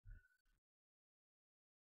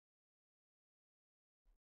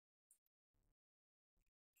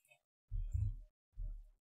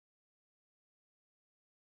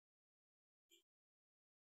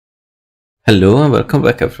Hello and welcome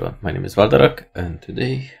back everyone, my name is Valdarak and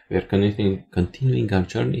today we are continuing our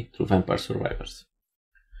journey through Vampire Survivors.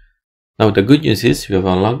 Now the good news is we have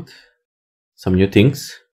unlocked some new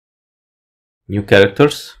things, new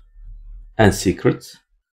characters and secrets.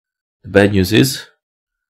 The bad news is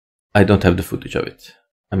I don't have the footage of it.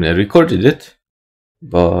 I mean I recorded it,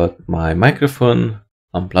 but my microphone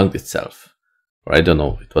unplugged itself. Or I don't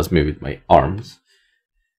know, it was me with my arms.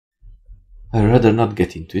 I'd rather not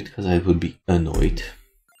get into it because I would be annoyed.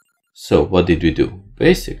 So what did we do?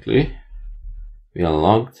 Basically, we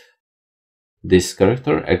unlocked this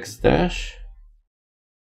character, X-Dash.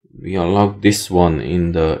 We unlocked this one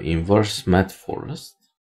in the inverse Mad Forest.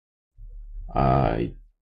 I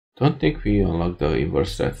don't think we unlocked the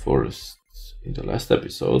inverse Red Forest in the last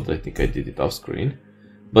episode. I think I did it off screen.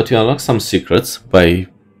 But we unlocked some secrets by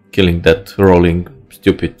killing that rolling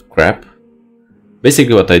stupid crap.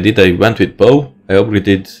 Basically what I did, I went with bow, I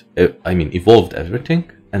upgraded, evolved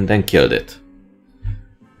everything, and then killed it.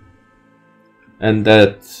 And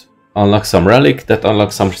that unlocked some relic, that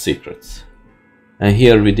unlocked some secrets. And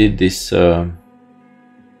here we did this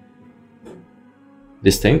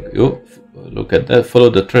this thing. Oh, look at that.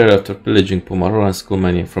 Follow the trail after pillaging Pomarol and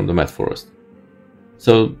Skullmania from the Mad Forest.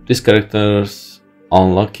 So this character's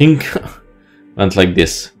unlocking went like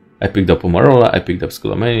this. I picked up Pomarola, I picked up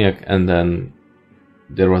Skullmaniac, and then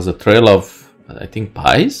there was a trail of, I think,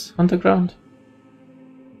 pies on the ground.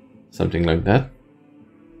 Something like that.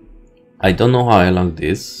 I don't know how I unlocked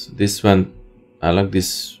this. I unlocked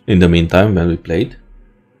this in the meantime when we played.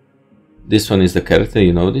 This one is the character,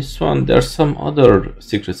 you know this one. There are some other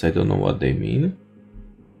secrets, I don't know what they mean.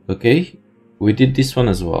 Okay, we did this one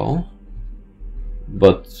as well,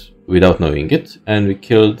 but without knowing it, and we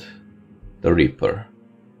killed the Reaper.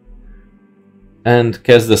 And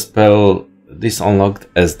cast the spell. This unlocked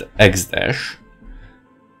as the X-Dash.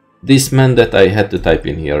 This meant that I had to type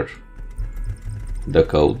in here the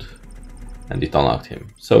code and it unlocked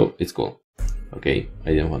him. So it's cool. Okay, I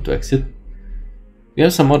didn't want to exit. We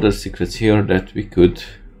have some other secrets here that we could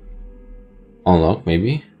unlock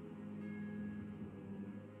maybe.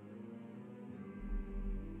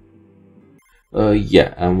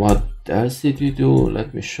 Yeah, and what else did we do?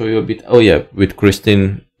 Let me show you a bit. Oh yeah, with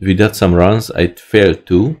Christine we did some runs. I failed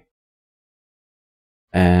too.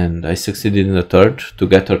 And I succeeded in the third to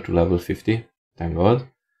get her to level 50, thank god.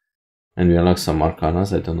 And we unlocked some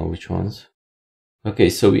arcanas, I don't know which ones. Okay,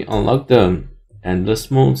 so we unlocked the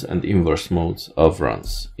endless modes and inverse modes of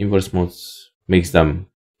runs. Inverse modes makes them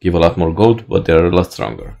give a lot more gold, but they're a lot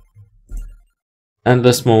stronger.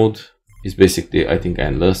 Endless mode is basically, I think,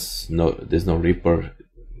 endless. No, there's no Reaper,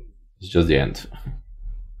 it's just the end.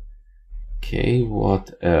 Okay,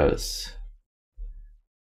 what else?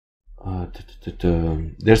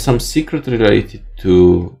 There's some secret related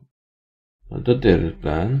to the Daily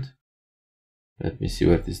Plant. Let me see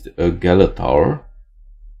what is the Gala Tower.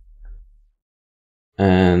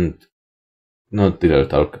 And not the Gala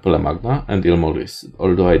Tower, Capella Magna and Ilmoris,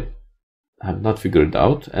 although I have not figured it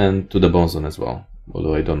out, and to the Bone Zone as well,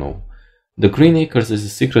 although I don't know. The Green Acres is a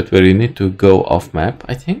secret where you need to go off map,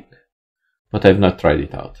 I think, but I've not tried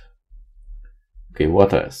it out. Okay,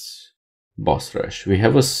 what else? Boss Rush. We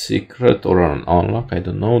have a secret or an unlock, I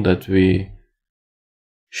don't know, that we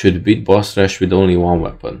should beat Boss Rush with only one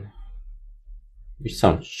weapon. Which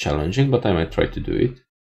sounds challenging, but I might try to do it.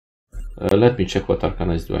 Let me check what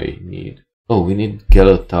arcanas do I need. Oh, we need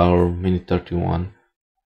Gala Tower, minute 31.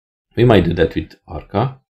 We might do that with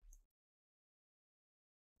Arca.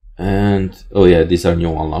 And, oh yeah, these are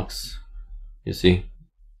new unlocks. You see?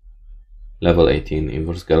 Level 18,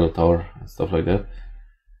 inverse Gala Tower, and stuff like that.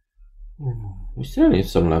 We still need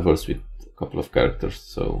some levels with a couple of characters,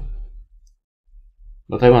 so.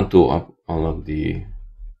 But I want to unlock these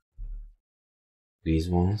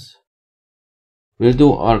ones. We'll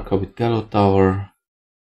do Arca with Gallo Tower.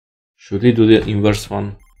 Should we do the inverse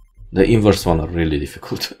one? The inverse one are really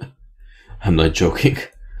difficult. I'm not joking.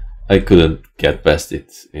 I couldn't get past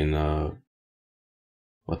it in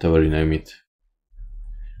whatever you name it,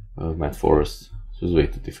 Mad Forest. It was way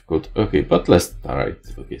too difficult. Okay, but let's try it.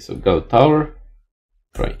 Okay, so Gallo Tower.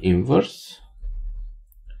 Try inverse.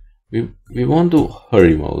 We won't do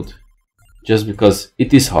hurry mode, just because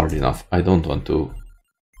it is hard enough. I don't want to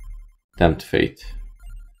tempt fate.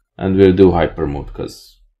 And we'll do hyper mode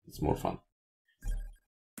because it's more fun.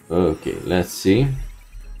 Okay, let's see.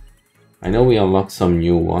 I know we unlocked some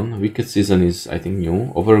new one. Wicked Season is, I think,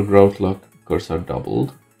 new. Overgrowth luck curse are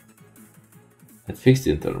doubled. At fixed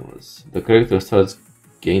intervals, the character starts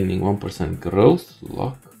gaining 1% growth,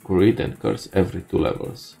 luck, greed, and curse every 2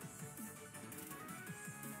 levels.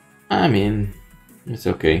 I mean, it's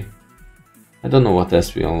okay. I don't know what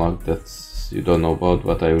else we unlocked that you don't know about,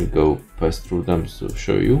 but I will go pass through them to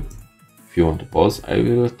show you. If you want to pause, I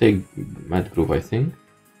will take Mad Groove, I think.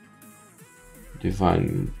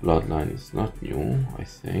 Divine Bloodline is not new, I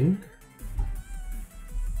think.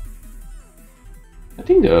 I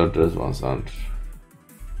think the other ones aren't.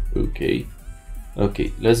 Okay.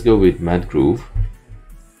 Okay, let's go with Mad Groove.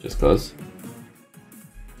 Just cause.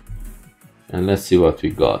 And let's see what we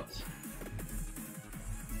got.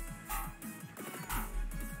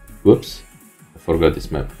 Whoops. I forgot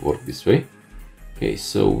this map worked this way. Okay,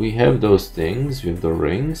 so we have those things. We have the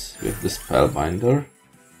rings. We have the Spellbinder.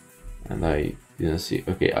 And I didn't see.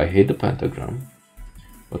 Okay, I hate the pentagram.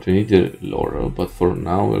 But we need the laurel. But for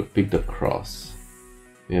now, we'll pick the cross.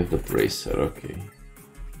 We have the bracer. Okay.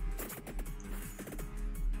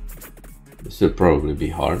 This will probably be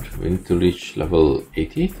hard. We need to reach level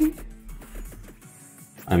 80, I think.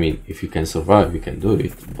 I mean, if you can survive, you can do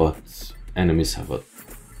it. But enemies have a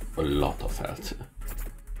lot of health.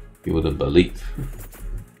 You wouldn't believe.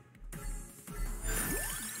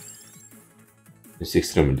 It's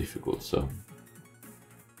extremely difficult, so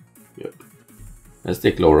yep. Let's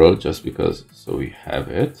take laurel just because, so we have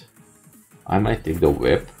it. I might take the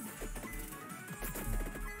whip.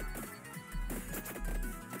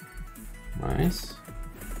 Nice.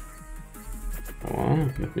 Come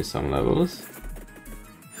on, give me some levels.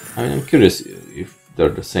 I mean, I'm curious if they're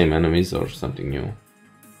the same enemies or something new.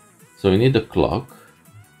 So we need the clock.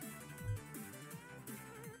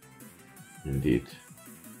 Indeed.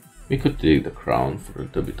 We could take the crown for a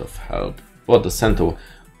little bit of help. But the centaur...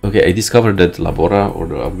 Okay, I discovered that Labora, or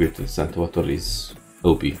the upgraded centaur, is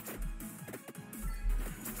OP.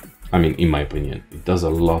 I mean, in my opinion, it does a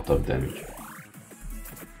lot of damage.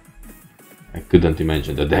 I couldn't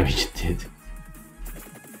imagine the damage it did.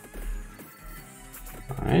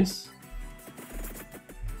 Nice.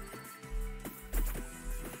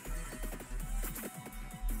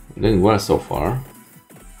 I'm doing well so far.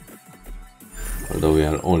 Although we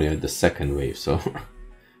are only at the second wave, so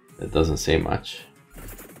that doesn't say much.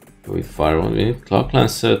 With fire one, we need clock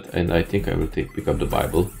lancet, and I think I will pick up the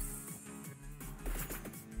Bible.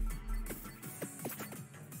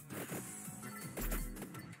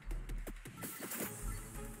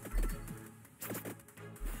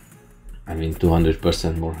 I mean,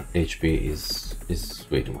 200% more HP is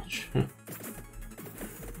way too much.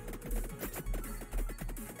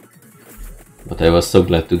 But I was so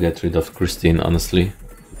glad to get rid of Christine, honestly.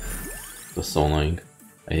 It was so annoying.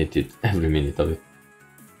 I hated every minute of it.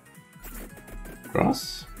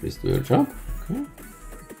 Cross, please do your job. Okay.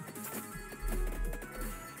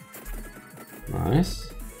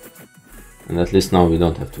 Nice. And at least now we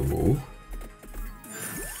don't have to move.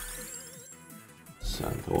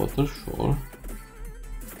 Sand water, sure.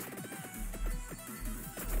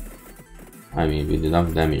 I mean, with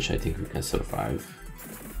enough damage, I think we can survive.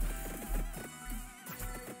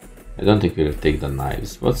 I don't think we'll take the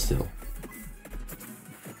knives, but still.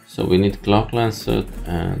 So we need clock lancet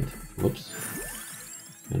and... whoops.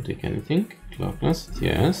 Don't take anything. Clock lancet,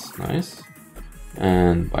 yes, nice.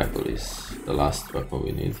 And Bible is the last weapon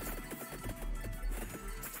we need.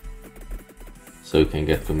 So we can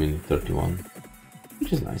get to minute 31.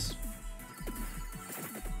 Which is nice.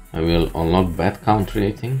 I will unlock Bad Country,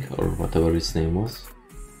 I think, or whatever its name was.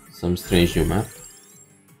 Some strange new map.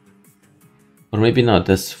 Or maybe not,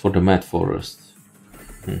 that's for the Mad Forest.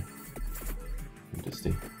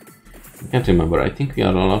 Interesting. I can't remember, I think we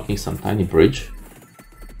are unlocking some tiny bridge.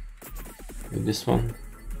 With this one.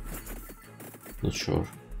 Not sure.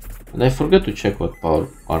 And I forgot to check what power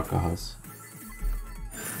Arca has.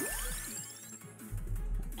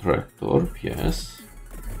 Tractor, yes.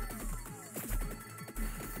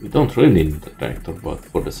 We don't really need the tractor, but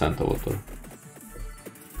for the Santa Water.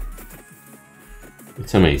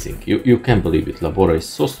 It's amazing. You can't believe it. Labora is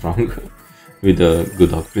so strong with the good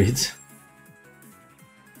upgrades.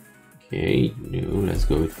 Okay, new. Let's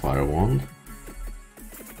go with Fire Wand.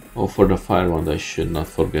 Oh, for the Fire Wand, I should not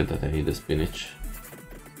forget that I need the spinach.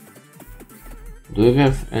 Do we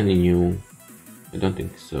have any new? I don't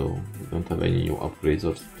think so. We don't have any new upgrades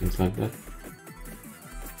or things like that.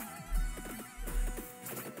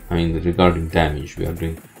 I mean, regarding damage, we are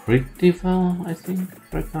doing pretty well, I think,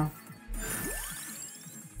 right now.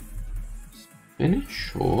 Spinach,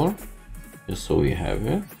 sure. Just so we have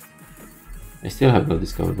it. I still have not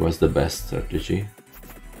discovered what's the best strategy.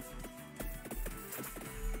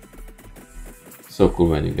 So cool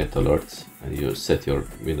when you get alerts and you set your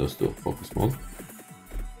windows to focus mode.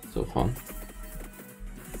 So fun.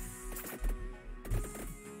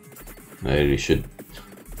 I really should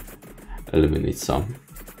eliminate some.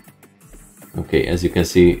 Okay, as you can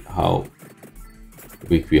see how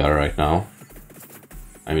weak we are right now.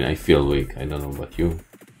 I mean, I feel weak. I don't know about you.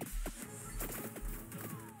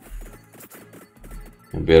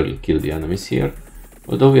 I barely kill the enemies here,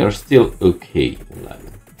 although we are still okay in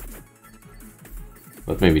level.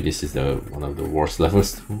 But maybe this is one of the worst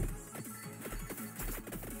levels too.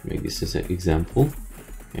 Make this as an example.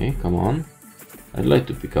 Okay, come on. I'd like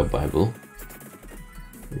to pick up Bible.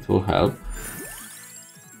 It will help.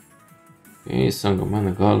 Okay, Song of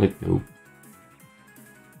Mana Garlic. Nope.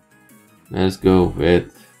 Let's go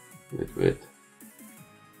with.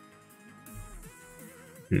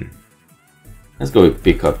 Let's go with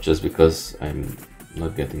pickup just because I'm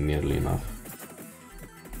not getting nearly enough.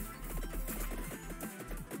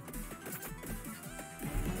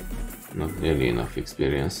 Not nearly enough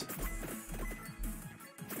experience.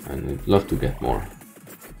 And I'd love to get more.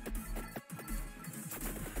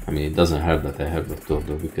 I mean, it doesn't hurt that I have two of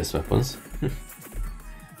the weakest weapons.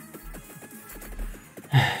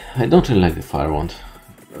 I don't really like the fire wand.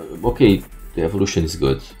 Okay, the evolution is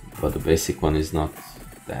good, but the basic one is not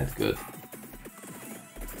that good.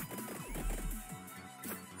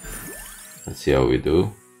 Let's see how we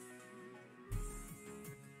do.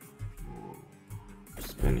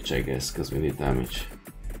 Spinach, I guess, because we need damage.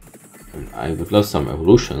 And I would love some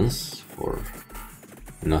evolutions for,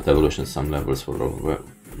 not evolutions, some levels for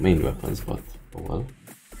main weapons, but oh well.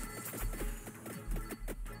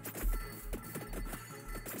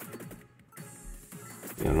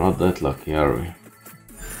 We are not that lucky, are we?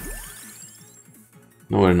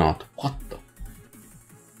 No, we're not. What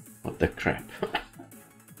the crap?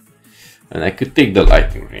 And I could take the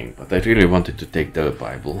lightning ring, but I really wanted to take the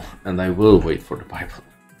Bible, and I will wait for the Bible.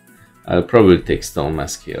 I'll probably take Stone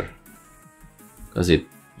Mask here, because it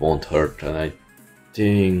won't hurt, and I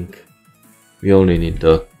think we only need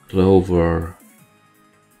the clover.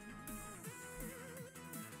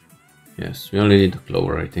 Yes, we only need the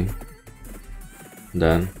clover, I think.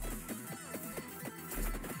 Then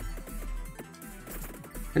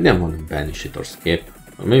I didn't want to banish it or skip,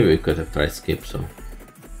 or maybe we could have tried skip, so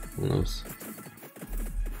who knows.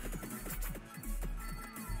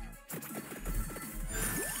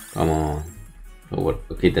 Come on. Oh,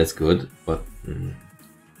 okay, that's good, but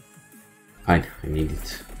fine, I need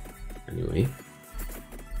it anyway.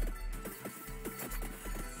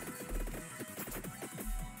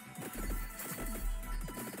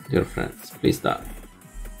 Dear friends, please die.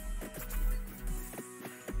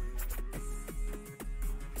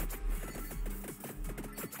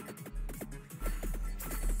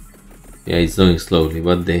 Yeah, it's doing slowly,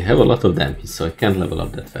 but they have a lot of damage, so I can't level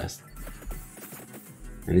up that fast.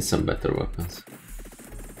 I need some better weapons.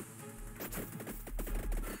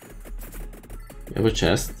 We have a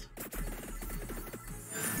chest.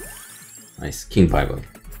 Nice, King Bible.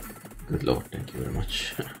 Good lord, thank you very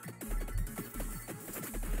much.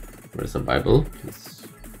 Where's the Bible, please?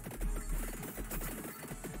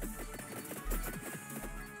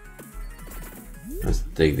 Let's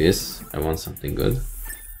take this. I want something good.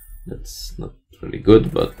 That's not really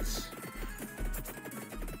good, but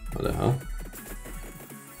what the hell?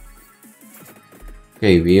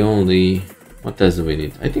 Okay, we only... What else do we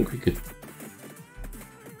need? I think we could...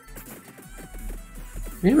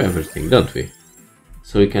 We have everything, don't we?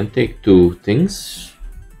 So we can take two things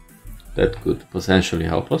that could potentially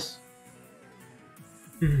help us.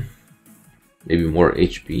 Maybe more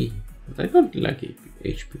HP, but I don't like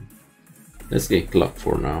HP. Let's get luck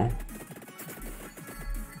for now.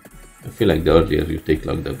 I feel like the earlier you take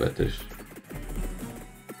luck, the better.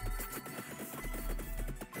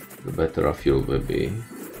 The better off you will be.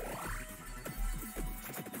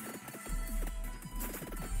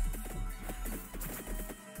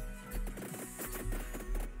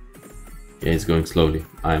 Yeah, it's going slowly.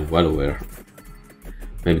 I'm well aware.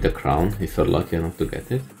 Maybe the crown, if you're lucky enough to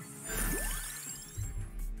get it.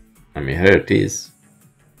 I mean, here it is.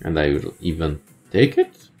 And I will even take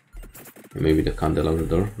it. Maybe the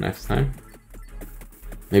candelabra next time.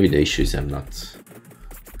 Maybe the issue is I'm not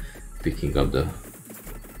picking up the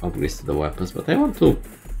upgrades to the weapons, but I want to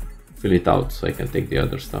fill it out so I can take the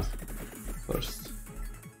other stuff first.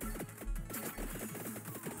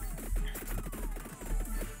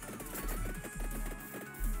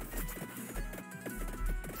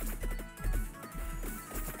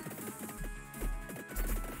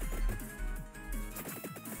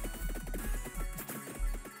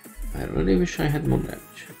 I really wish I had more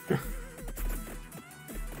damage.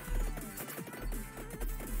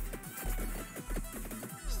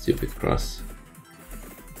 Stupid cross.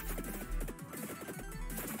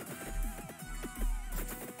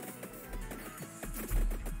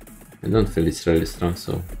 I don't feel it's really strong,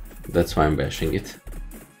 so that's why I'm bashing it.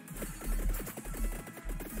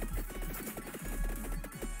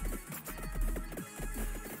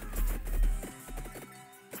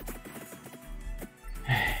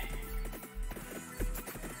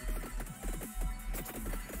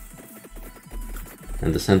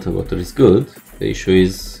 and the scent of water is good. The issue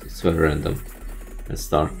is it's very random. Let's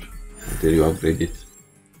start until you upgrade it.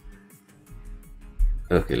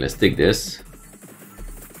 Okay, let's take this.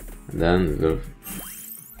 And then we'll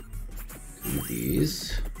do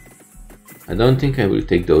these. I don't think I will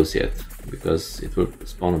take those yet, because it will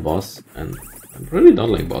spawn a boss, and I really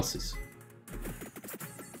don't like bosses.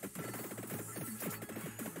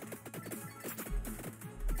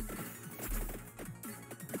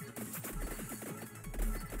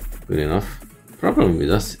 Good enough. Problem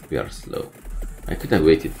with us, we are slow. I could have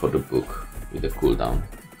waited for the book with the cooldown.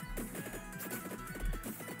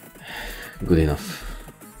 Good enough.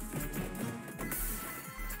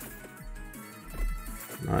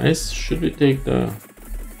 Nice. Should we take the...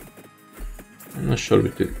 I'm not sure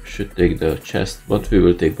we should take the chest, but we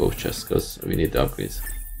will take both chests because we need the upgrades.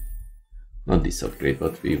 Not this upgrade,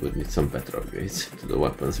 but we would need some better upgrades to the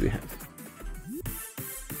weapons we have.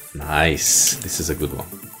 Nice. This is a good one.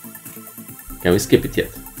 Can we skip it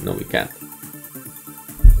yet? No, we can't.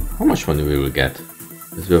 How much money we will get?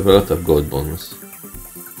 Because we have a lot of gold bonus.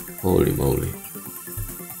 Holy moly.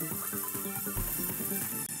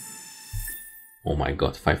 Oh my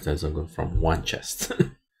god, 5,000 gold from one chest.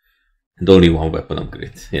 And only one weapon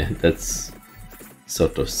upgrade. Yeah, that's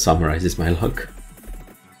sort of summarizes my luck.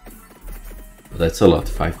 But that's a lot,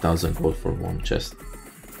 5,000 gold for one chest.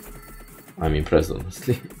 I'm impressed,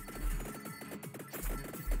 honestly.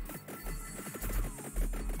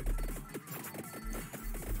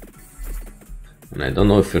 And I don't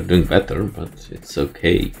know if you're doing better, but it's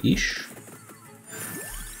okay-ish.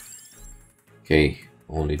 Okay,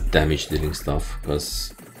 only damage dealing stuff,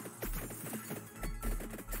 because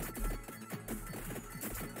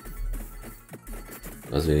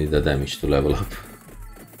we need the damage to level up.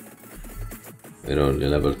 We're only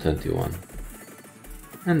level 21.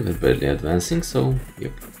 And we're barely advancing, so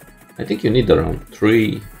yep. I think you need around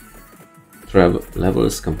 3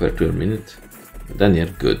 levels compared to your minute. Then you're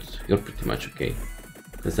good, you're pretty much okay,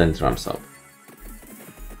 because then it ramps up.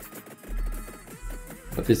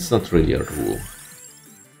 But it's not really a rule.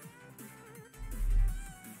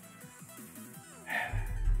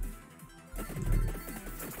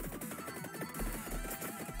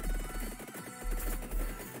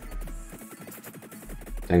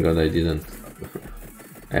 Thank god I didn't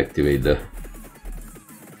activate the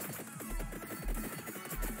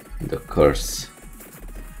curse.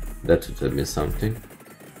 That would have been something.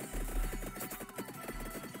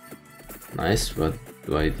 Nice, what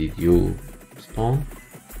did you spawn?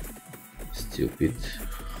 Stupid.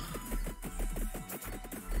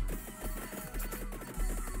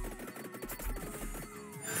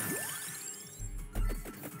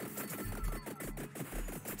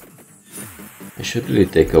 I should really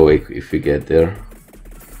take a wake if we get there.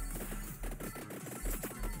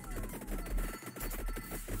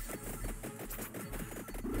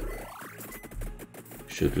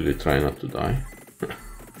 Should really try not to die.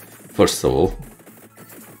 First of all.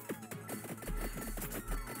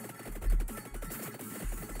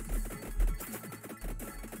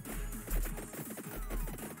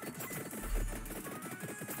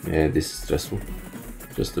 Yeah, this is stressful.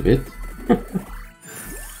 Just a bit.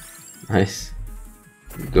 Nice.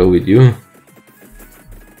 Go with you.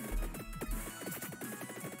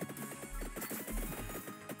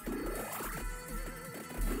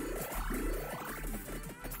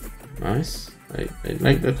 Nice. I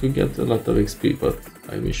like that we get a lot of XP, but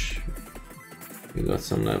I wish we got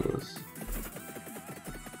some levels.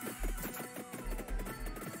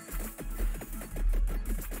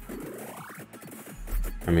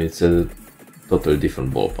 I mean, it's a totally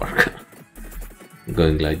different ballpark.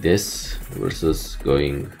 Going like this versus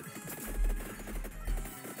going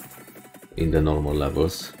in the normal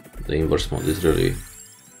levels. The inverse mode is really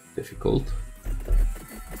difficult.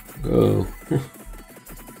 Go.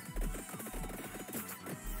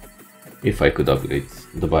 If I could upgrade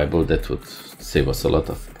the Bible, that would save us a lot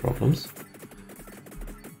of problems.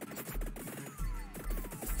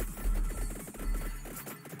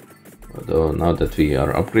 Although now that we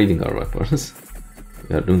are upgrading our weapons,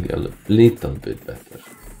 we are doing a little bit better.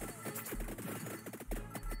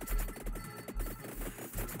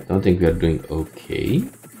 I don't think we are doing okay,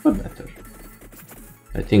 but better.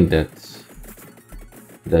 I think that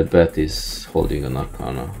bet is holding an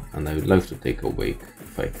Arcana, and I would like to take a wake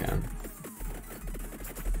if I can.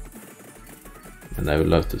 And I would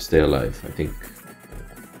love to stay alive.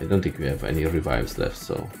 I don't think we have any revives left,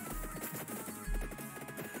 so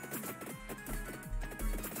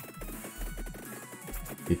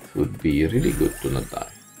it would be really good to not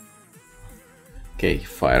die. Okay,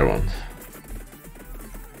 fire one.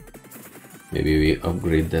 Maybe we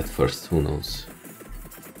upgrade that first, who knows.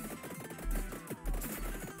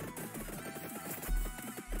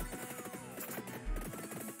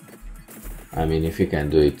 I mean, if you can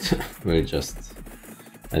do it, we'll just,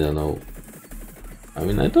 I don't know. I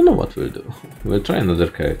mean, I don't know what we'll do. We'll try another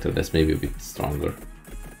character that's maybe a bit stronger.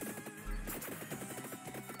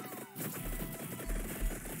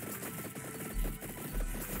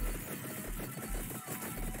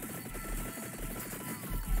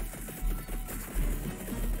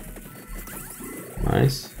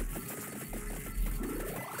 Nice.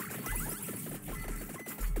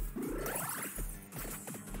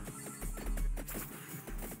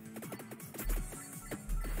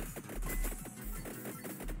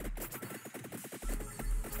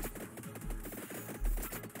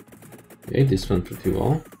 Okay, this went pretty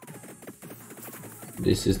well.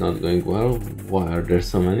 This is not going well. Why are there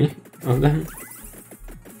so many of them?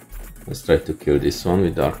 Let's try to kill this one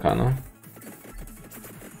with the Arcana.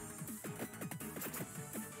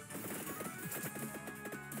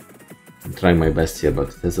 I'm trying my best here, but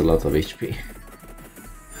it has a lot of HP.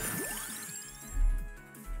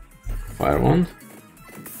 Fire Wand.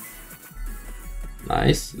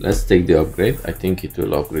 Nice. Let's take the upgrade. I think it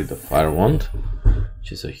will upgrade the Fire Wand,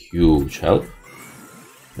 which is a huge help.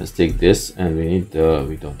 Let's take this, and we need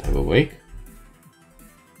we don't have a wake.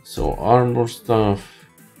 So armor stuff,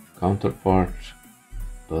 counterpart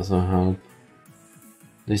doesn't help.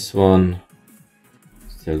 This one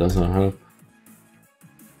still doesn't help.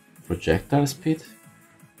 Projectile speed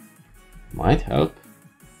might help.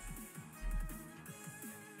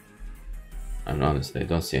 I'm honest, I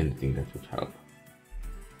don't see anything that would help.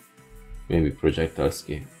 Maybe projectile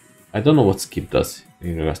skip. I don't know what skip does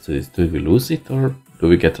in regards to this. Do we lose it, or do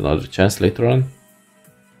we get another chance later on?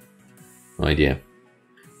 No idea.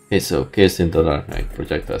 Okay, so Case in the Dark Knight,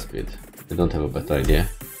 projectile speed. I don't have a better idea.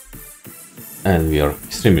 And we are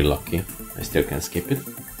extremely lucky. I still can skip it.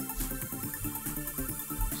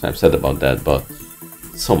 So I'm sad about that, but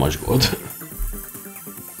so much gold.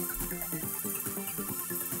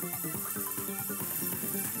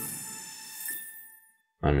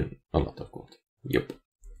 I mean, a lot of gold. Yep.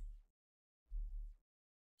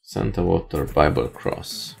 Santa Water Bible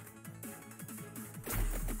Cross.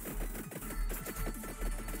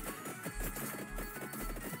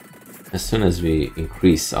 As soon as we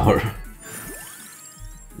increase our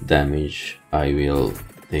damage, I will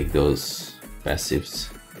take those passives.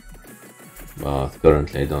 But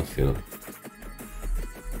currently I don't feel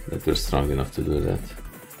that we're strong enough to do that.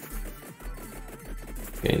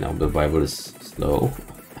 Okay, now the Bible is slow.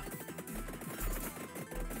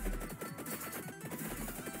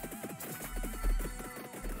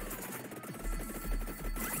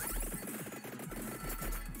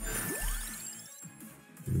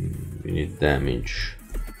 We need damage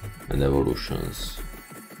and evolutions.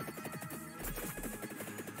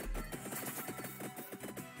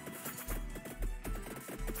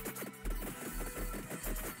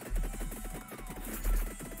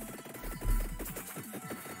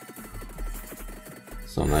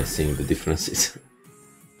 So nice seeing the differences.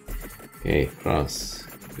 Okay, cross.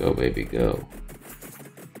 Go baby, go.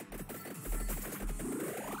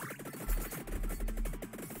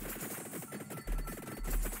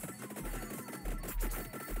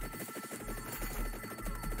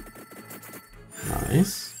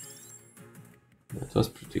 Nice. That was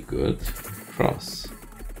pretty good. Cross.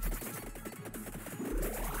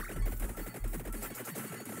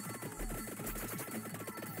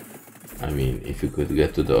 I mean, if you could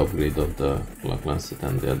get to the upgrade of the Clock Lancet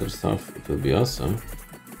and the other stuff, it would be awesome.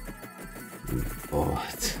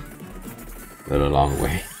 But we're a long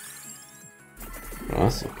way.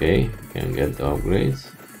 Cross, okay, can get the upgrades.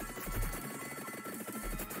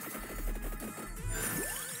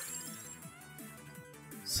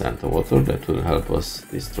 Santa Water, that will help us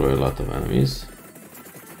destroy a lot of enemies.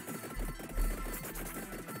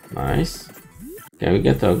 Nice. Can we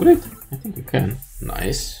get the upgrade? I think we can.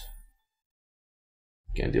 Nice.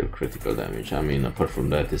 Can deal critical damage. I mean, apart from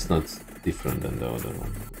that, it's not different than the other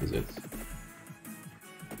one, is it?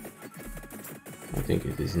 I think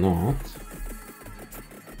it is not.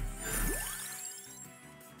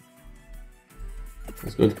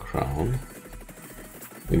 Let's go with Crown.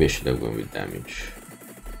 Maybe I should have gone with damage.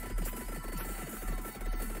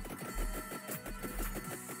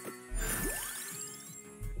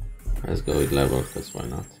 Let's go with level, because why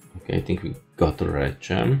not? Okay, I think we got the red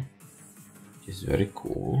gem, which is very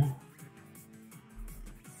cool.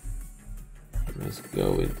 Let's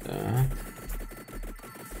go with that.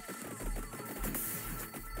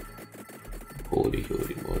 Holy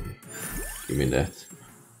moly. Give me that.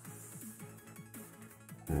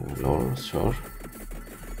 Laurel, sure.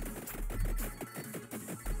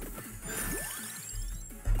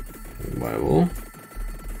 Bible.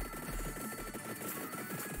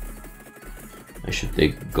 I should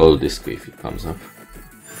take gold disc if it comes up.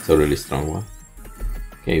 It's a really strong one.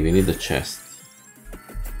 Okay, we need a chest.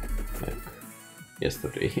 Like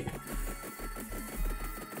yesterday.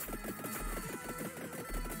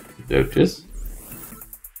 There it is.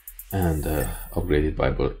 And upgraded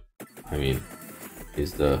Bible, I mean,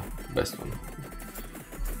 is the best one.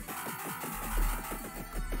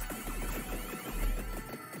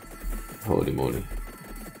 Holy moly.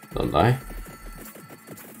 Don't die.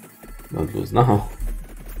 Don't lose now.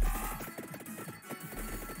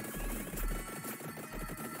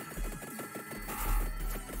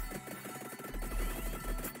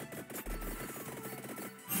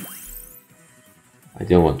 I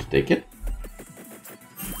didn't want to take it.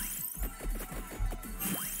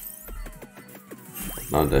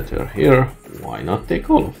 But now that we're here, why not take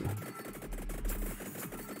all of them?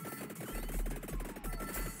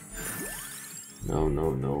 No,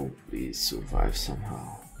 no, no, please survive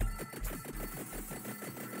somehow.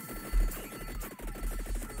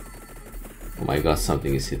 Oh my god,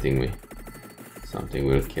 something is hitting me. Something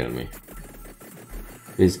will kill me.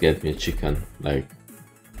 Please get me a chicken, like,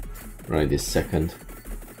 right this second.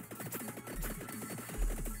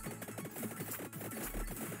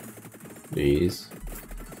 Please.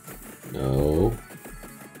 No.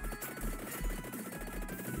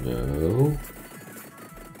 No.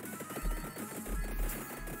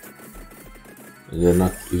 They're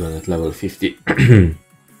not even at level 50.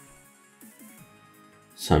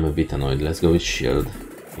 So I'm a bit annoyed. Let's go with shield.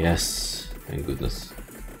 Yes, thank goodness.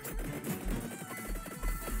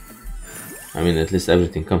 I mean, at least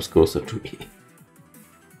everything comes closer to me.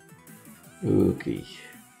 Okay.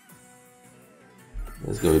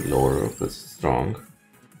 Let's go with lower because it's strong.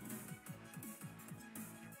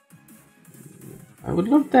 I would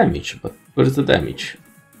love damage, but where's the damage?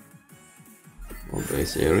 More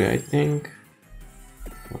base area, I think.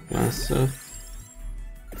 More class set.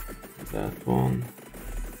 That one.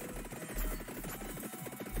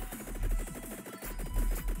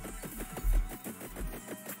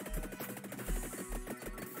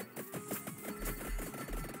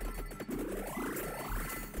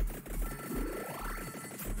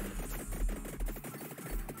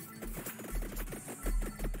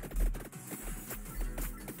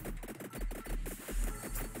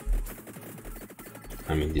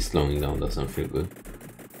 I mean, this slowing down doesn't feel good.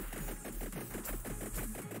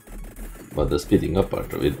 But the speeding up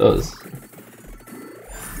part of it does.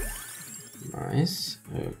 Nice.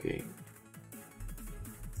 Okay.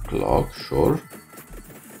 Clock, sure.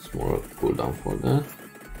 It's more cooldown for that.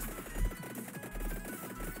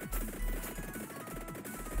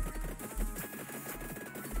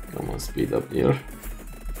 Come on, speed up here.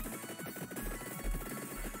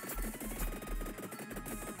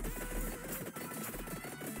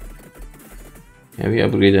 Have we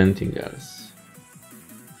upgraded anything else?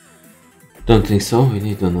 Don't think so. We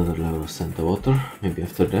need another level of Santa Water. Maybe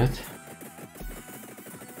after that.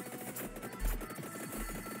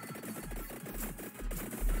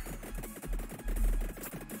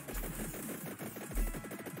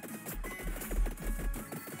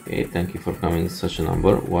 Okay, thank you for coming in such a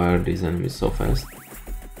number. Why are these enemies so fast?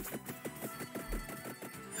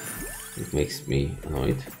 It makes me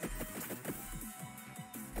annoyed.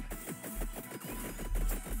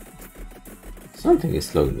 Something is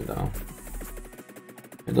slowing me down.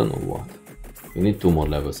 I don't know what. We need 2 more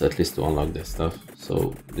levels at least to unlock this stuff,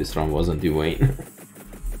 so this run wasn't in vain.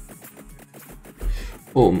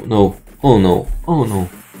 Oh no, oh no, oh no.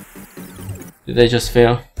 Did I just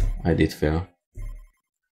fail? I did fail.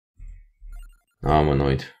 Now I'm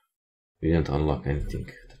annoyed. We didn't unlock anything.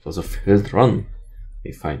 That was a failed run.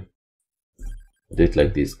 Okay, fine. Do it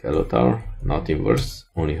like this, Galotar, not inverse,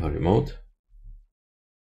 only hurry mode.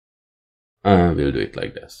 And we'll do it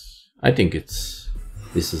like this. I think this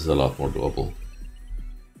is a lot more doable.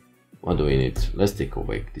 What do we need? Let's take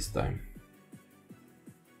Awake this time.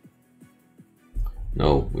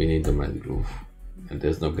 No, we need the Red Groove. And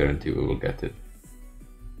there's no guarantee we will get it.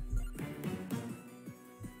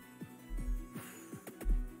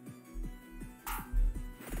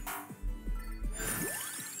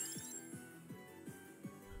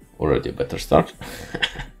 Already a better start.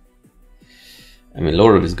 I mean,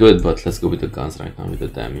 lower is good, but let's go with the guns right now with the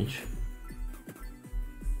damage.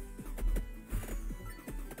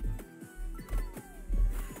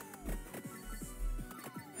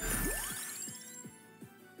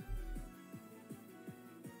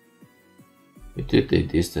 We did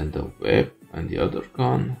this and the whip and the other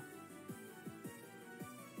gun.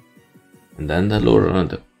 And then the lower and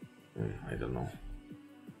the... I don't know.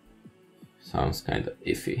 Sounds kind of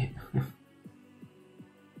iffy.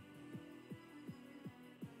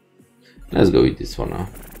 Let's go with this for now.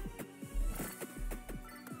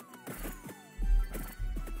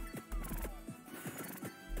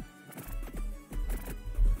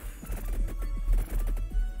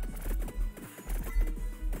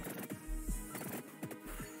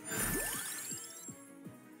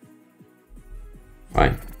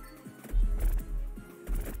 Fine.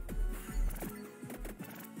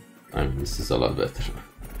 I mean, this is a lot better,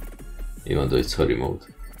 even though it's hurry mode.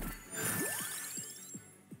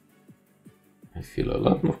 I feel a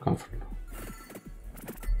lot more comfortable.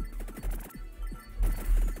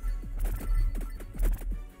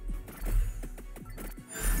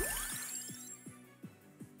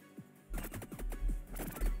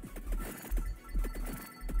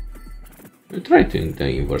 We'll try to in the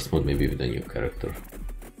inverse mode, maybe with a new character.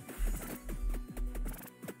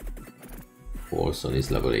 Who also needs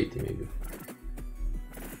level 80 maybe.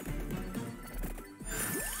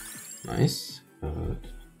 Nice.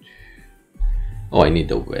 Oh, I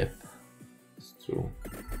need a web. It's true.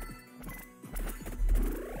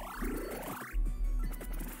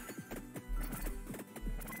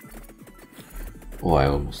 Oh, I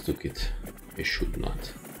almost took it. I should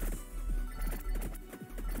not.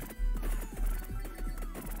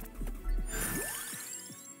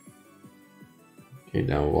 Okay,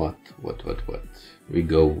 now what? What? We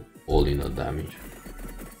go all in on damage.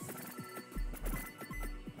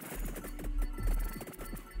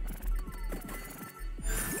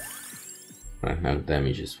 Right now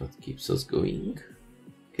damage is what keeps us going.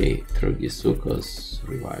 Okay, Trugisukas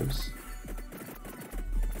revives.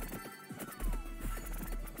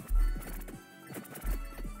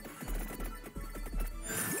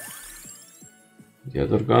 The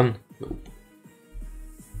other gun? Nope.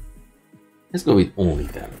 Let's go with only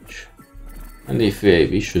damage. And if we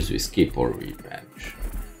have issues, we skip or we vanish.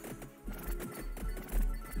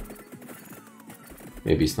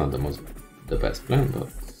 Maybe it's not the best plan, but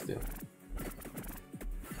still.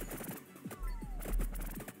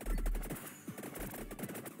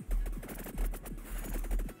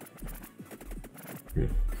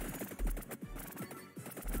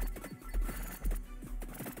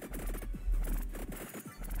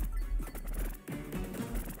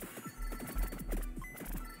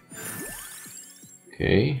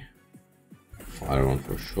 Okay, fire one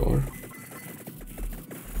for sure.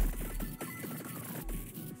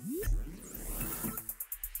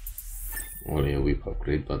 Only a whip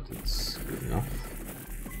upgrade, but it's good enough.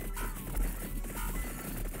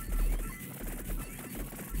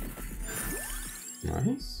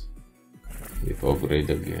 Nice. Whip upgrade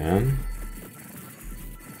again.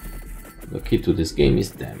 The key to this game is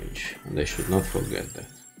damage, and I should not forget that.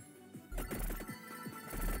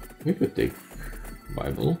 We could take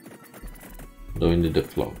Bible, though we need the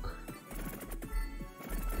clock.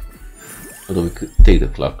 Although we could take the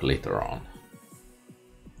clock later on.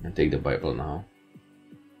 And take the Bible now.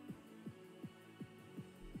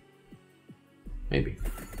 Maybe.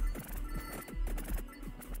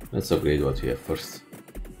 Let's upgrade what we have first.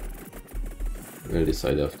 We'll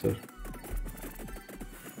decide after.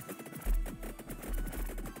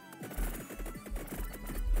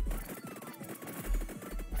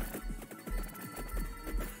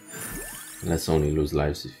 Let's only lose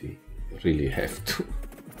lives if we really have to.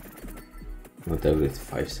 Not every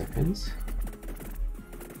 5 seconds.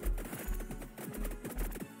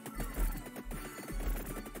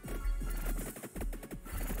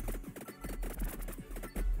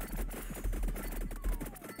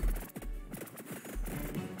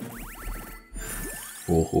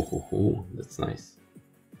 Oh, that's nice.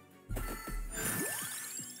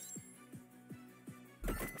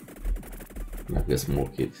 Like a small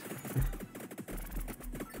kid.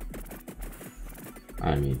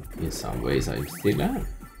 I mean, in some ways I still am.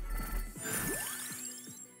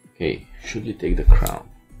 Okay, should we take the crown?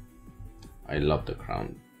 I love the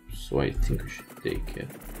crown, so I think we should take it.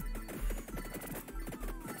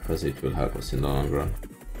 Because it will help us in the long run.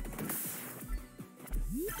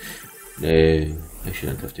 No, I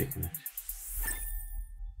shouldn't have taken it.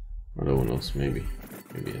 Although who knows, maybe.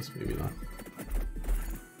 Maybe yes, maybe not.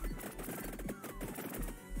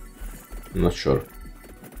 I'm not sure.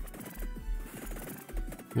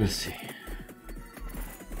 We'll see.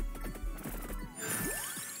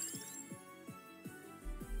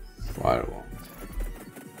 Fire wand.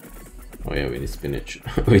 Oh yeah, we need spinach.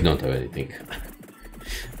 We don't have anything.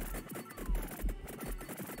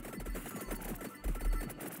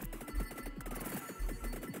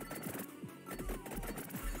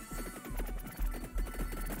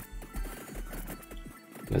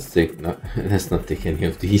 Let's not take any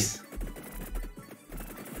of these.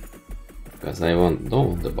 Because I don't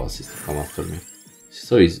want the bosses to come after me.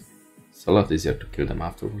 So It's a lot easier to kill them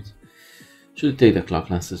afterwards. Should take the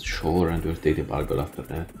clock lances, sure, and we'll take the bargle after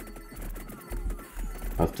that.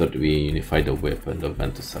 After we unify the whip and the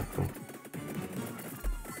Ventus Sacrum.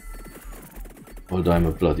 Although I'm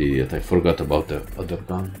a bloody idiot, I forgot about the other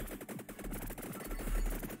gun.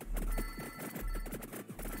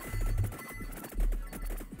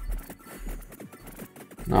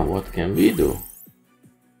 Now what can we do?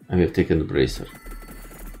 And we've taken the bracer.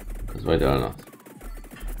 Because why the hell not?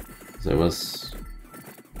 Because I was...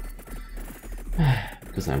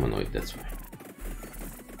 because I'm annoyed, that's why.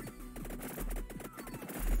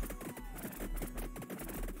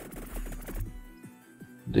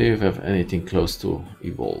 Do you have anything close to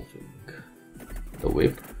evolving? The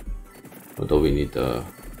whip? Although we need a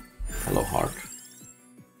hollow heart.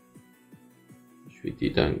 Which we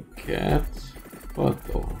didn't get, but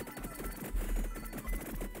oh.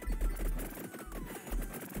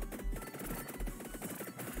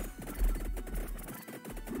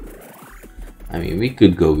 I mean, we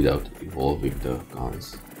could go without evolving the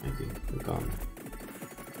guns. I think the gun.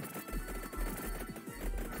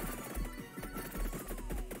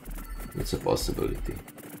 It's a possibility.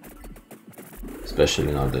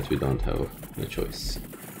 Especially now that we don't have a choice.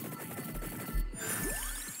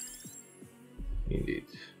 Indeed.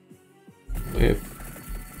 Whip.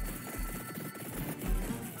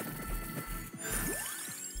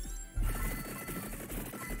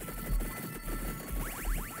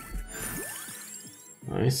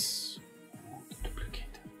 Nice.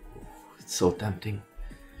 Duplicate. It's so tempting.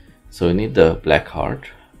 So we need the black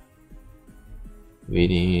heart. We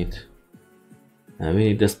need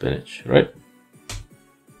the spinach, right?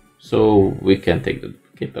 So we can take the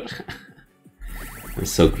duplicator. I'm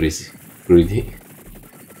so greedy.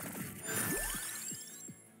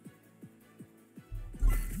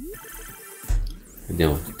 I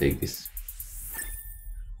don't want to take this.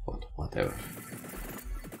 But whatever.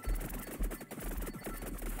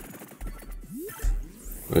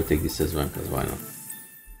 We'll take this as well, because why not?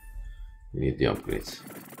 We need the upgrades.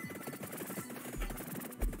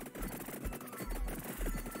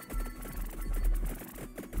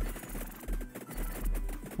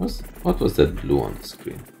 What was that blue on the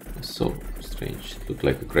screen? It was so strange. It looked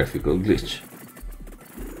like a graphical glitch.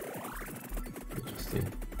 Interesting.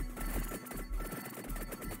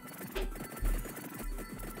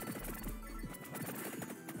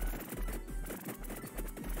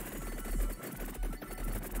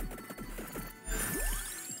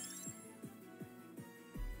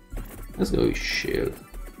 Let's go with shield.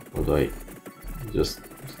 Although I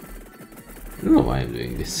don't know why I'm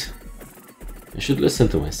doing this. I should listen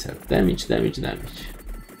to myself. Damage.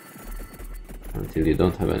 Until you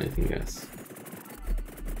don't have anything else.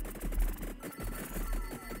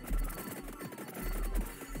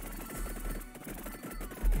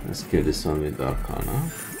 Let's kill this one with Arcana.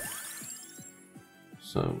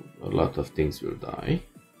 So a lot of things will die.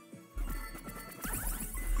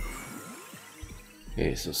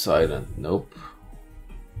 Okay, so silent, nope.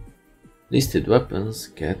 Listed weapons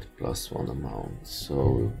get +1 amount,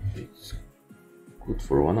 so it's good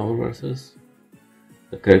for 1 hour versus.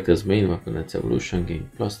 The character's main weapon at evolution gain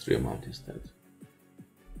 +3 amount instead.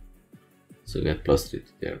 So get +3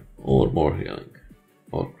 to there, or more healing,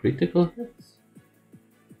 or critical hits.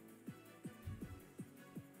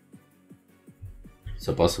 It's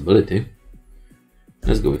a possibility.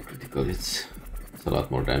 Let's go with critical hits. It's a lot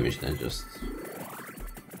more damage than just.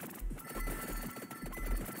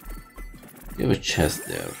 You have a chest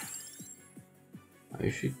there.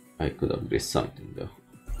 I could upgrade something though.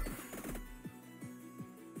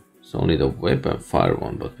 So only the whip and fire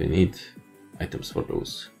one, but we need items for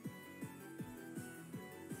those.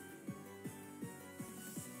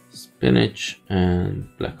 Spinach and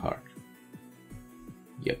black heart.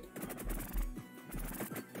 Yep.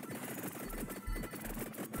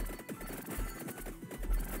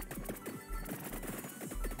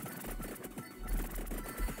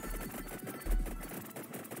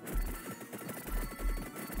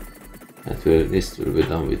 This will be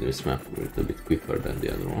done with this map a little bit quicker than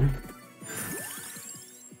the other one.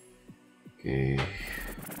 Okay.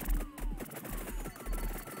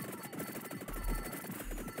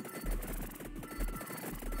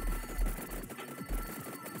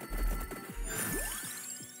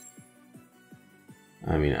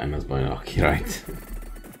 I mean, I must buy lucky, right?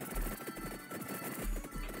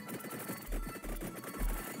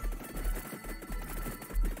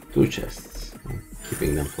 Two chests.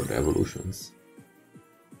 Keeping them for the evolutions.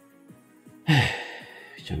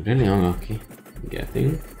 Which I'm really unlucky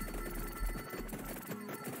getting.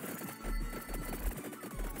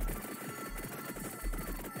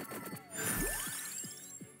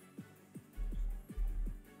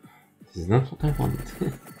 This is not what I want.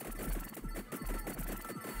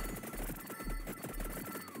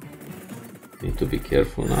 Need to be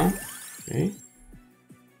careful now. Okay.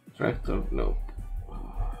 Tractor, no.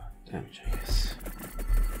 Oh, damage, I guess.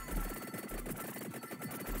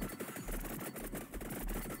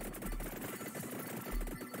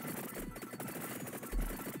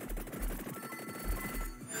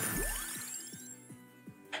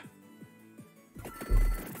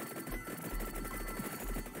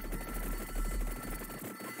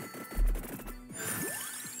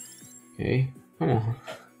 Okay, come on.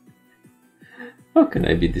 How can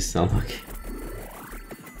I be this unlucky?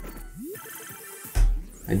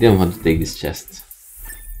 I didn't want to take this chest.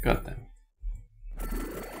 God damn.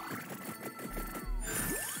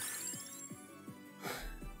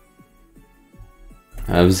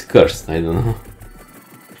 I was cursed, I don't know.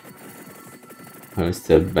 I will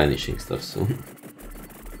start banishing stuff soon.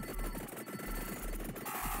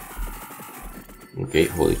 Okay,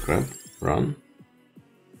 holy crap. Run.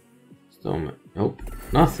 Stone. Nope.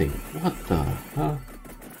 Nothing. What the hell?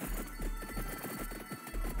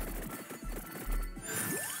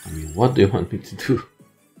 I mean, what do you want me to do?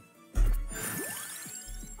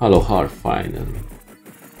 Hollow heart, finally.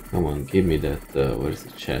 Come on, give me that. Where's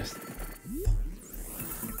the chest?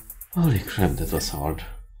 Holy crap, that was hard.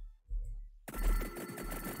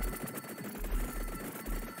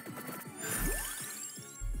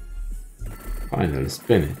 Finally,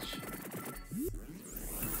 spinach.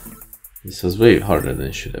 This was way harder than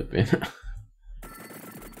it should have been.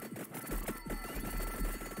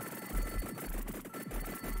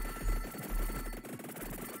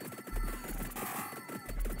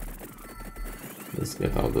 Let's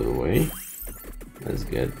get out of the way. Let's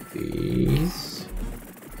get these.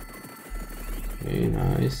 Okay,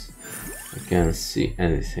 nice. I can't see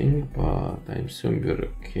anything, but I assume you're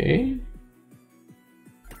okay.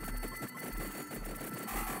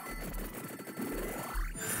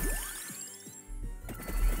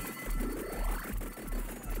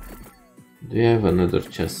 Do you have another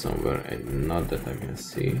chest somewhere? Not that I can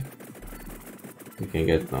see. We can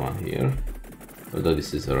get one here. Although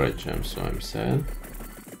this is a red gem, so I'm sad.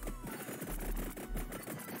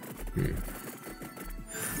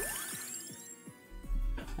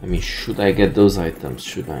 I mean, should I get those items?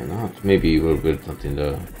 Should I not? Maybe we'll build that in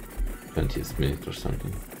the 20th minute or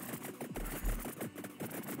something.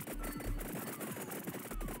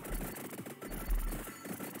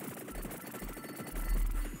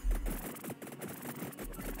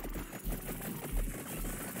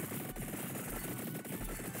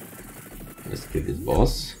 Let's kill this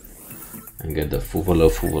boss and get the Fuvalu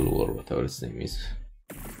or whatever its name is.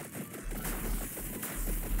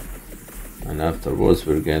 And afterwards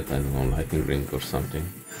we'll get, I don't know, lightning ring or something,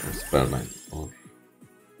 or spellbind, or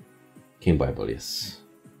King Bible, yes.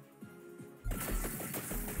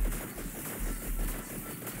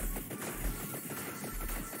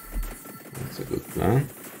 That's a good plan.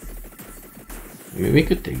 I mean, we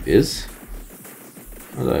could take this,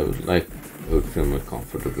 but I would feel more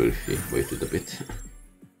comfortable if we waited a bit.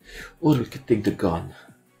 Or we could take the gun.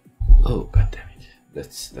 Oh, god damn it.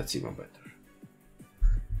 That's even better.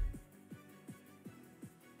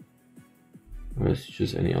 Let's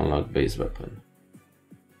choose any unlocked base weapon.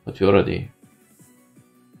 But we already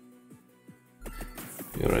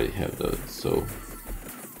have those, so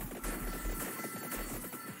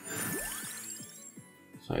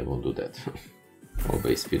I won't do that. All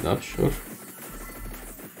base speed up, sure.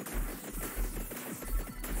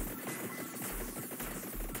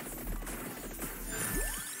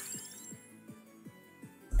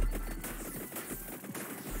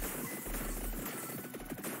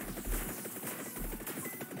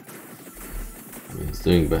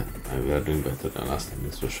 Doing better. We are doing better than last time,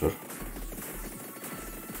 that's for sure.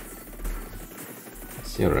 I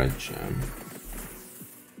see a red gem.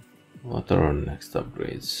 What are our next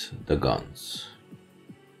upgrades? The guns.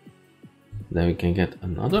 Then we can get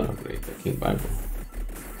another upgrade, the King Bible.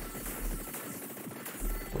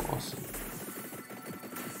 So awesome.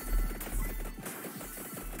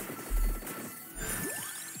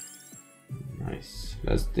 Nice.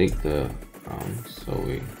 Let's dig the ground so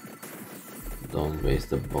we don't waste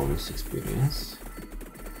the bonus experience.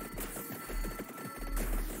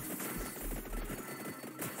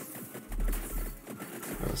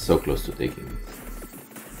 I was so close to taking it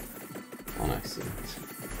on accident.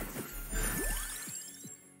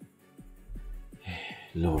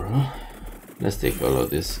 Laura, let's take all of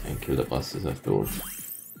this and kill the bosses afterwards.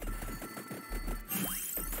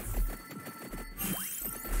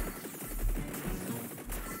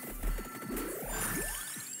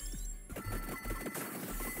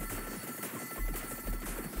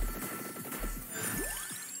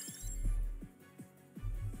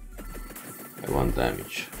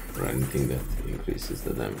 damage or anything that increases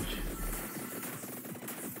the damage.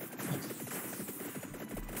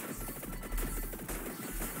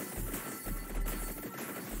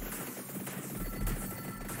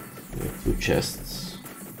 We have 2 chests,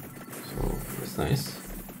 so that's nice.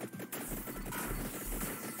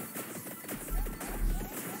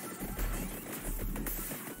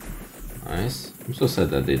 Nice. I'm so sad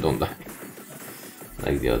that they don't die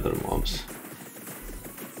like the other mobs.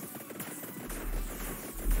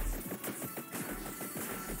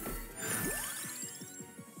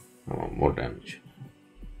 I want more damage.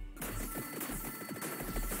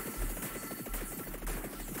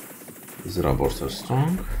 These robots are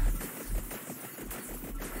strong.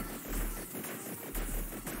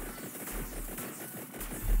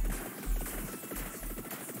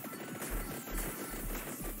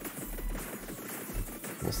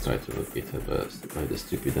 Let's try to not get harassed by the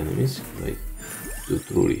stupid enemies, because I do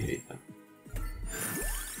truly hate them.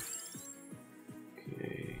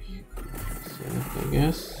 Okay, I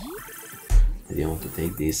guess. I didn't want to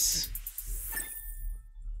take this,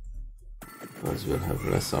 because we'll have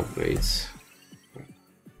less upgrades.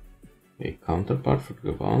 A counterpart for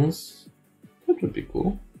the ones. That would be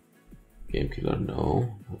cool. Game killer,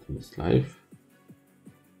 no. Not in this life.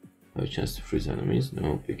 Have a chance to freeze enemies,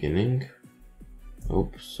 no. Beginning.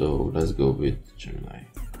 Nope, so let's go with Gemini.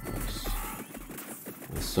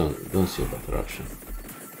 So don't see a better option.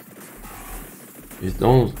 We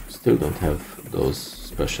still don't have those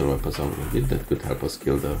special weapons already that could help us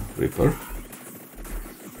kill the Reaper.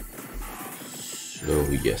 So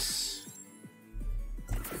yes.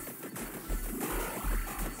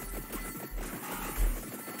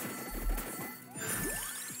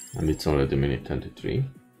 And it's already minute 23.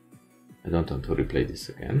 I don't want to replay this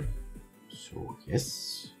again. So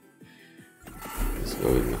yes, let's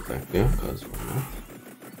go with an attack there, because why not?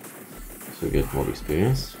 So get more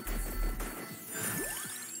experience.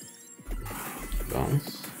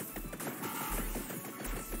 Bounce.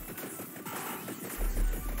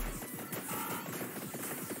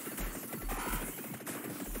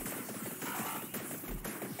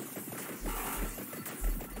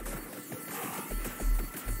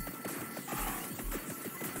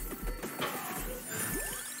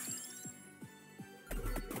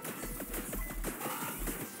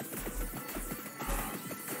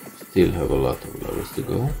 Still have a lot of levels to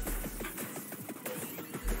go.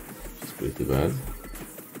 It's pretty bad.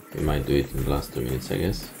 We might do it in the last 2 minutes, I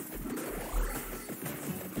guess.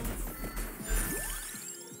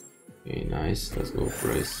 Okay, nice. Let's go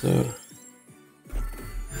Bracer.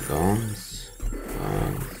 Guns.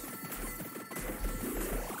 Guns.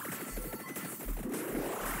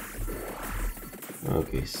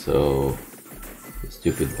 Okay, so the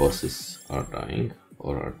stupid bosses are dying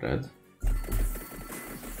or are dead.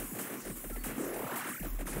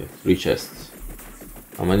 3 chests.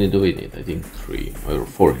 How many do we need? I think 3 or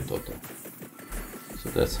 4 in total. So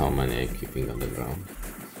that's how many I'm keeping on the ground.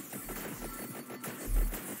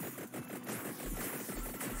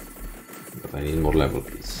 But I need more level,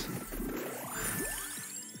 please.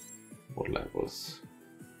 More levels.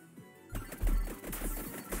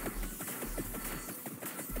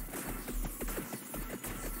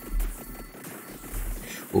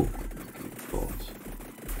 Oh, God.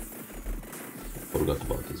 Forgot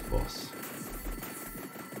about this boss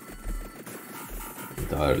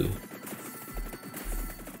entirely.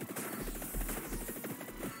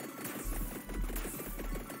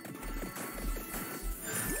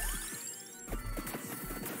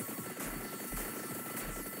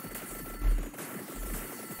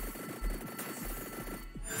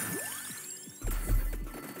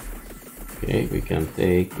 Okay, we can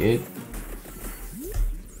take it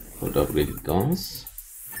for the upgraded guns.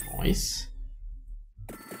 Nice.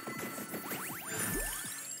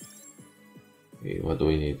 Okay, what do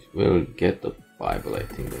we need? We'll get the Bible, I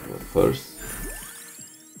think, that was first.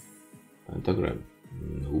 Pentagram?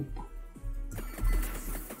 Nope.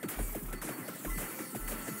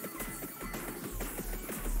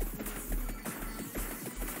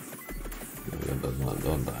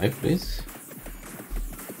 Don't die, please.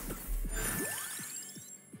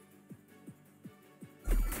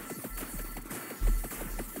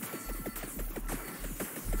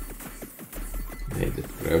 I did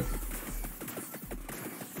grab.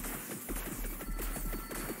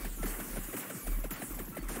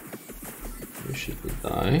 You should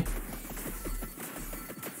die.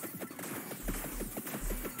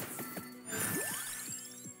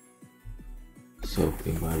 So,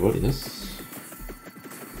 King Bible, yes.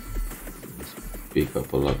 Let's pick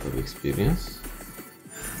up a lot of experience.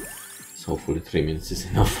 So hopefully 3 minutes is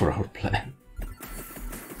enough for our plan.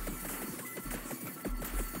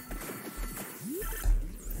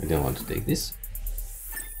 didn't want to take this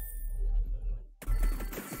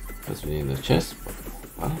because we need a chest, but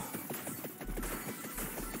well.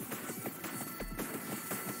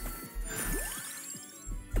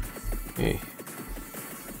 Okay.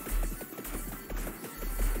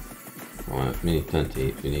 Well, at minute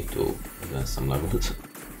 28 we need to advance some levels.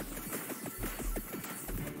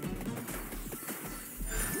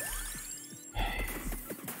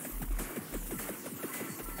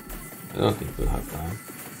 I don't think we'll have time.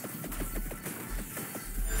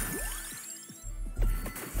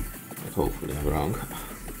 But hopefully I'm wrong.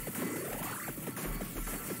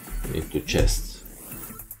 We need 2 chests.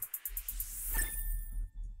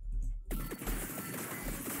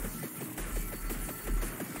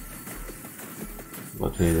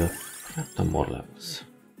 But we need a crap ton more levels.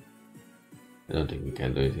 I don't think we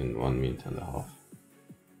can do it in 1 minute and a half.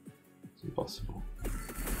 It's impossible.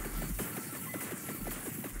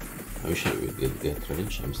 I wish I would get red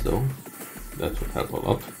gems though. That would help a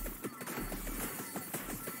lot.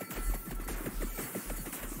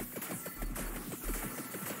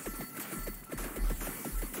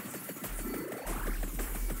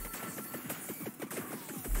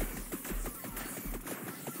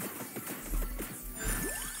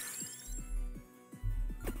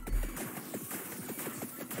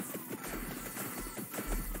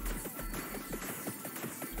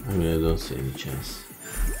 I mean, I don't see any chance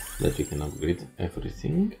that we can upgrade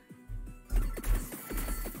everything.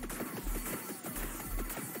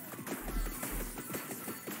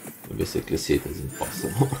 I basically see it as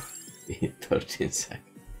impossible in 13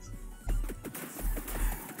 seconds.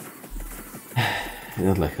 I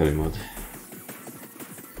don't like hurry mode.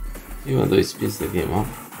 Even though it speeds the game up,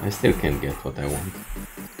 I still can't get what I want.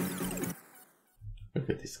 Look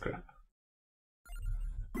at this crap.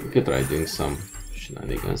 We could try doing some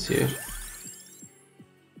shenanigans here.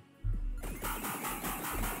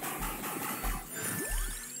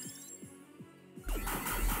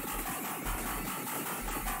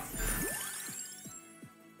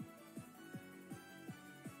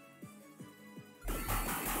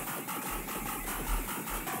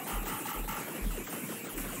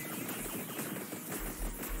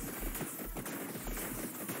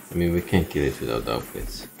 I mean, we can't kill it without the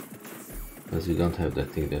upgrades, because we don't have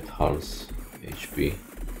that thing that halves HP,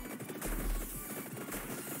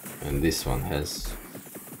 and this one has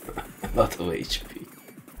a lot of HP.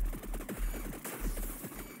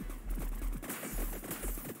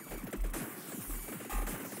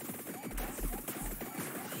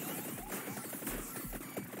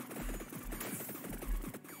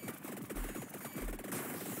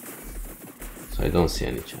 So I don't see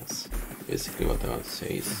any chance. Basically what I want to say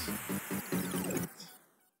is that,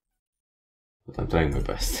 but I'm trying my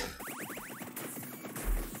best.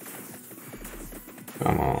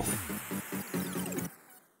 Come on.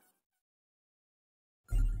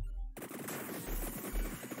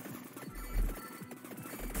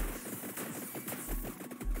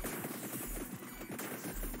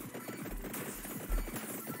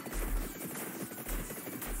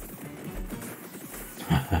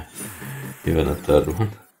 Even a third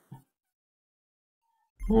one.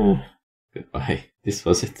 Goodbye. This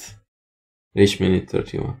was it. Reach minute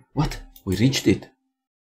 31. What? We reached it?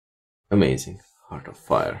 Amazing. Heart of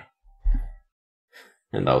Fire.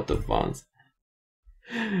 And out of bounds.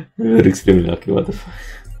 We were extremely lucky. What the fuck?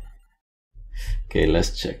 Okay,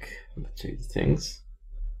 let's check. Let's check the things.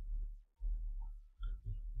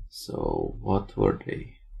 So, what were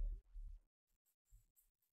they?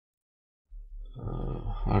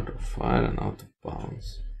 Heart of Fire and out of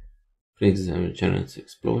bounds. Freaks them generates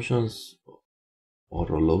explosions or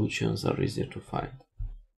rologians are easier to find.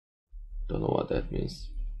 Don't know what that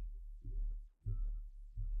means.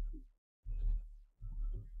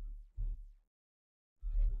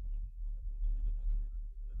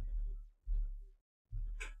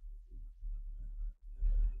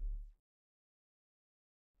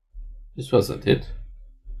 This wasn't it.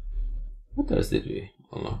 What else did we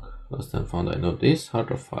unlock? Last time found I know this.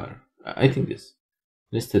 Heart of Fire. I think this.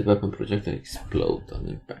 Listed weapon projectile explode on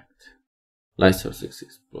impact. Light source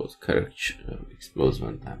explodes. Carriage explodes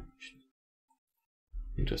when damaged.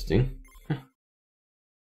 Interesting.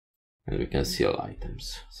 And we can seal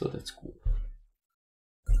items, so that's cool.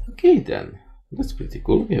 Okay then, that's pretty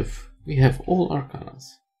cool. We have all arcanas.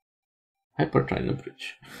 Hyper Trino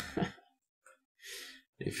Bridge.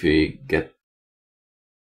 If we get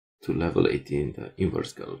to level 18, the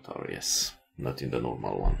inverse Gallo Tower, yes, not in the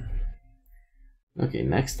normal one. Okay,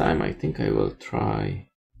 next time I think I will try.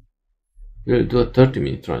 We'll do a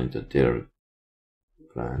 30-minute run into their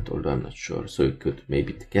plant, although I'm not sure. So we could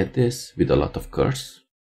maybe get this with a lot of curse.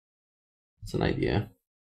 It's an idea.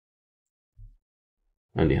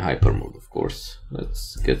 And the hyper mode, of course.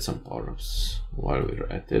 Let's get some power-ups while we're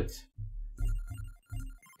at it.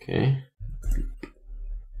 Okay.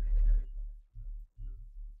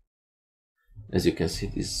 As you can see,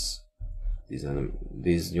 these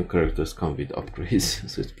new characters come with upgrades,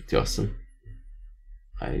 so it's pretty awesome.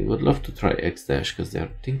 I would love to try X-Dash because I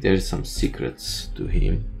think there is some secrets to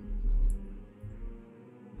him.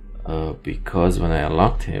 Because when I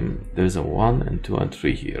unlocked him, there's a 1 and 2 and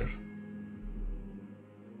 3 here.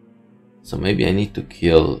 So maybe I need to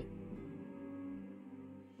kill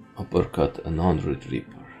Uppercut and 100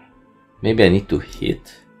 Reaper. Maybe I need to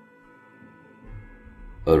hit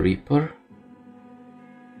a Reaper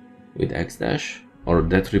with X-Dash, or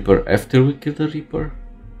that Reaper after we kill the Reaper.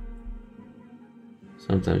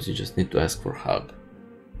 Sometimes you just need to ask for hug.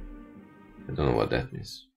 I don't know what that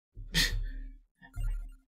means.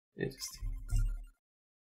 Interesting.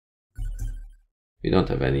 We don't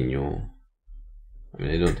have any new... I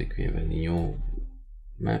mean, I don't think we have any new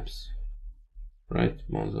maps. Right?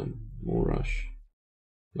 Monza, Moorrush.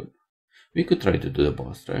 Nope. We could try to do the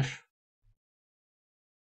boss rush.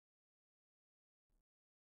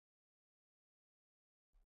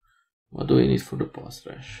 What do we need for the boss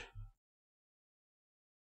rush?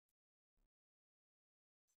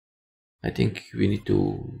 I think we need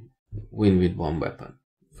to win with one weapon,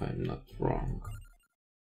 if I'm not wrong.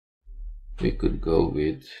 We could go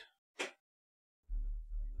with...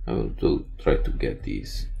 I want to try to get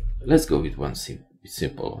these. Let's go with one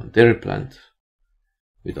simple one. Dairy plant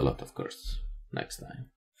with a lot of curse next time.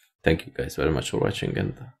 Thank you guys very much for watching,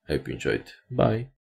 and I hope you enjoyed. Bye.